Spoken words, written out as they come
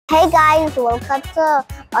Hey guys, welcome to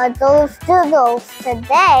Odil'sDoodles.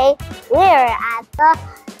 Today we're at the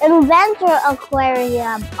Adventure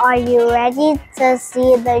Aquarium. Are you ready to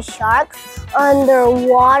see the sharks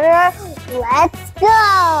underwater? Let's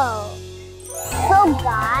go! So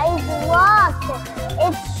guys, look!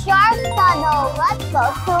 It's Shark Tunnel. Let's go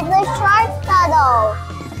to the Shark Tunnel.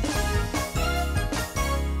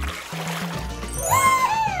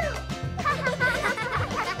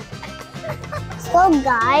 So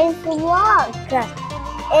guys, look,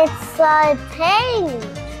 it's a tank.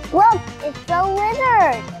 Look, it's a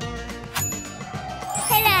lizard.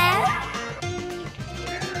 Hello.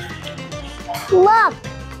 Look.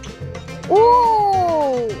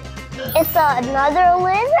 Ooh, it's another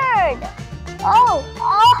lizard. Oh,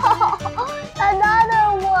 another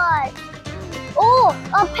one. Oh,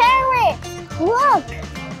 a parrot. Look,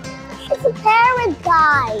 it's a parrot,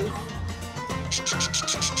 guys.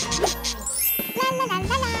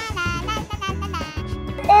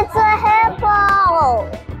 It's a hippo!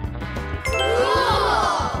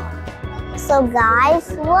 So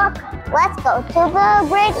guys, look, let's go to the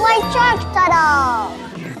Great White Shark Tunnel!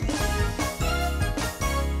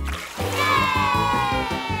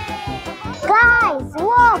 Guys,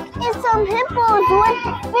 look, it's some hippos with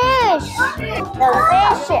fish! The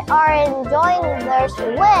fish are enjoying their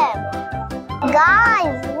swim.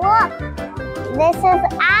 Guys, look! This is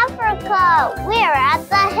Africa. We're at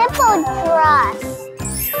the Hippo Trust.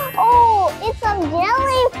 Oh, it's a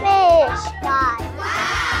jellyfish, guys.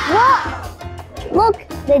 Look, look,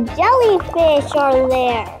 the jellyfish are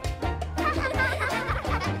there.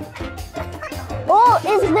 Oh,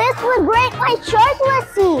 is this the Great White Shark? Let's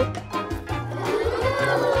see.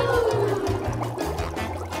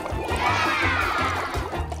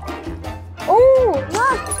 Oh,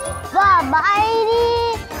 look, the mighty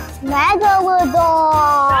Megalodon!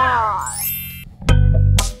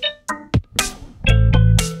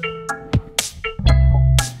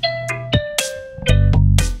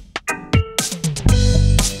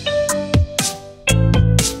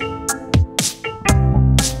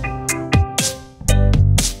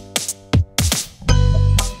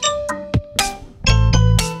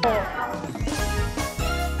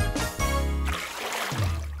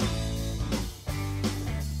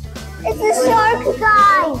 It's a shark,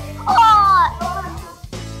 guys! Oh!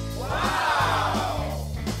 Wow.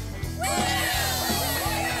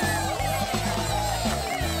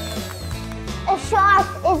 A shark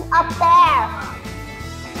is up there.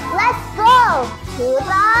 Let's go to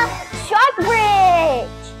the shark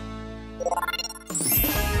bridge.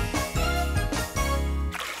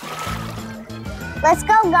 Let's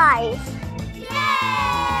go, guys.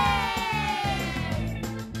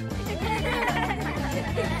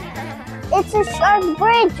 It's a shark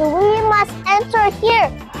bridge. We must enter here.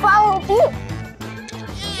 Follow me.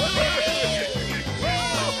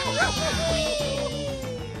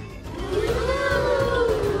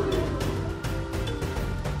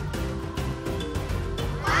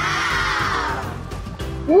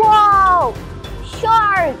 Wow!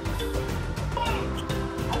 Sharks!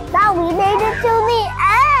 Now we made it to the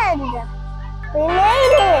end. We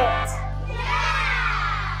made it.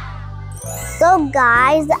 So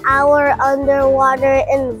guys, our underwater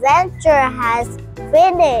adventure has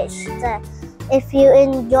finished. If you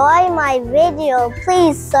enjoy my video,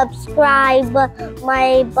 please subscribe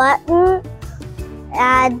my button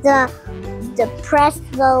and press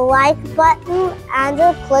the like button and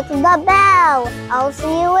click the bell. I'll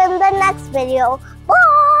see you in the next video.